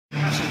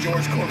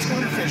George Corpse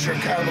Wonderfisher,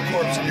 Cannibal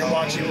Corpse, and you're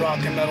watching Rock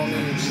and Metal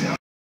News.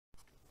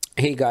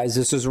 Hey guys,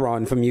 this is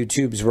Ron from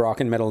YouTube's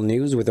Rock and Metal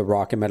News with a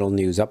Rock and Metal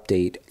News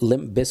update.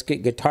 Limp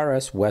Bizkit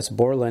guitarist Wes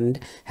Borland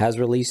has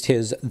released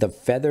his The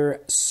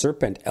Feather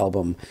Serpent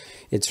album.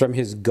 It's from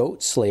his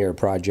Goatslayer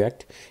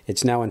project.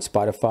 It's now on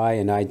Spotify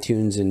and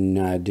iTunes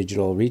and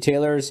digital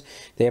retailers.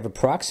 They have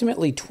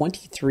approximately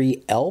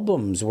 23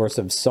 albums worth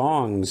of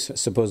songs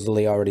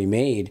supposedly already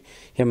made,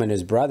 him and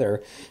his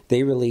brother.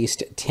 They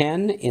released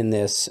 10 in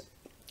this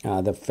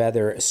the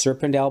Feather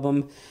Serpent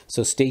album.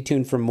 So stay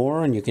tuned for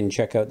more, and you can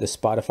check out the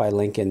Spotify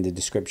link in the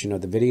description of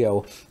the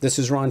video. This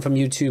is Ron from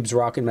YouTube's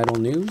Rock and Metal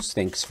News.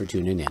 Thanks for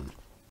tuning in.